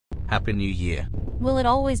Happy New Year. Will it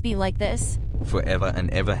always be like this? Forever and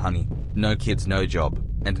ever, honey. No kids, no job,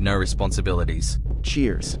 and no responsibilities.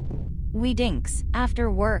 Cheers. We Dinks. After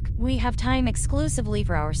work, we have time exclusively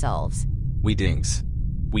for ourselves. We Dinks.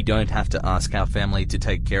 We don't have to ask our family to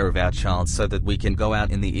take care of our child so that we can go out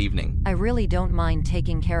in the evening. I really don't mind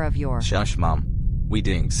taking care of your... Shush, Mum. We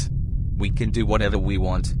Dinks. We can do whatever we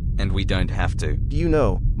want, and we don't have to. You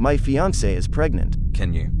know, my fiancée is pregnant.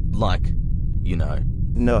 Can you?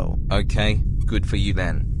 No. Okay, good for you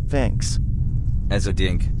then. Thanks. As a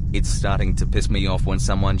dink, it's starting to piss me off when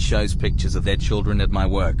someone shows pictures of their children at my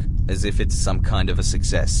work, as if it's some kind of a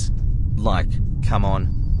success. Come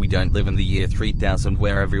on, we don't live in the year 3000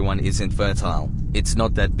 where everyone is infertile. It's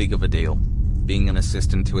not that big of a deal. Being an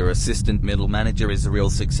assistant to an assistant middle manager is a real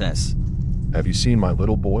success. Have you seen my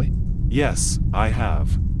little boy? Yes, I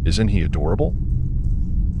have. Isn't he adorable?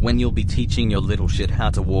 When you'll be teaching your little shit how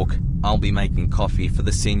to walk, I'll be making coffee for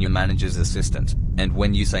the senior manager's assistant. And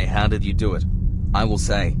when you say how did you do it, I will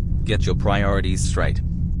say, get your priorities straight.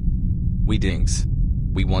 We Dinks.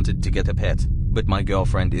 We wanted to get a pet, but my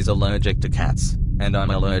girlfriend is allergic to cats, and I'm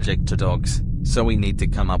allergic to dogs, so we need to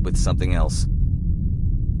come up with something else.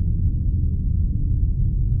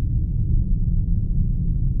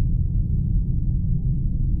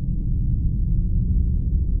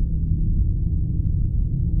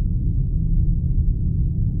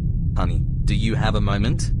 Honey, do you have a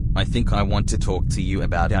moment? I think I want to talk to you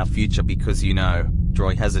about our future because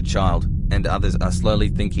Troy has a child, and others are slowly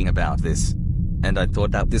thinking about this. And I thought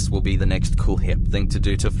that this will be the next cool hip thing to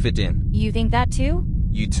do to fit in. You think that too?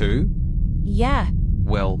 You too? Yeah.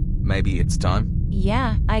 Well, maybe it's time.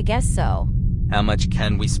 Yeah, I guess so. How much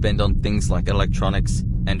can we spend on things like electronics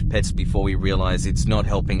and pets before we realize it's not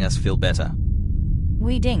helping us feel better?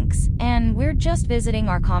 We Dinks, and we're just visiting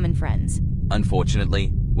our common friends.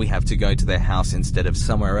 Unfortunately, we have to go to their house instead of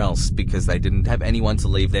somewhere else because they didn't have anyone to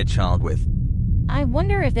leave their child with. I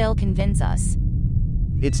wonder if they'll convince us.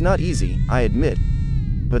 It's not easy, I admit.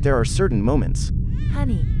 But there are certain moments.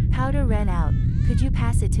 Honey, powder ran out. Could you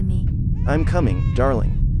pass it to me? I'm coming,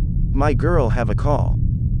 darling. My girl have a call.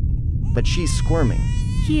 But she's squirming.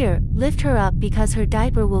 Here, lift her up because her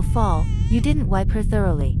diaper will fall. You didn't wipe her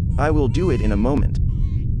thoroughly. I will do it in a moment.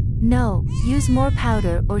 No, use more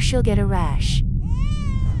powder or she'll get a rash.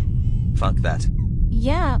 Fuck that.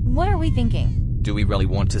 Yeah, what are we thinking? Do we really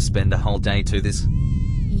want to spend a whole day to this?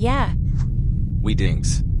 Yeah. We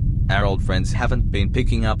Dinks. Our old friends haven't been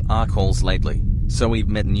picking up our calls lately, so we've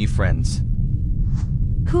met new friends.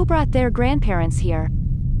 Who brought their grandparents here?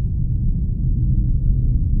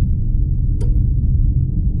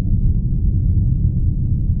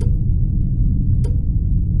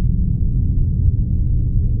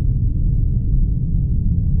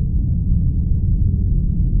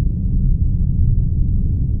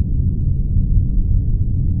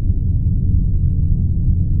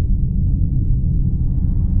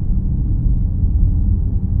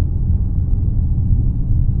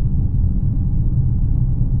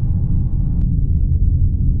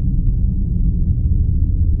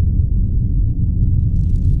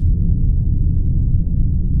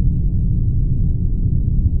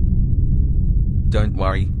 Don't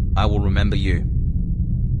worry, I will remember you.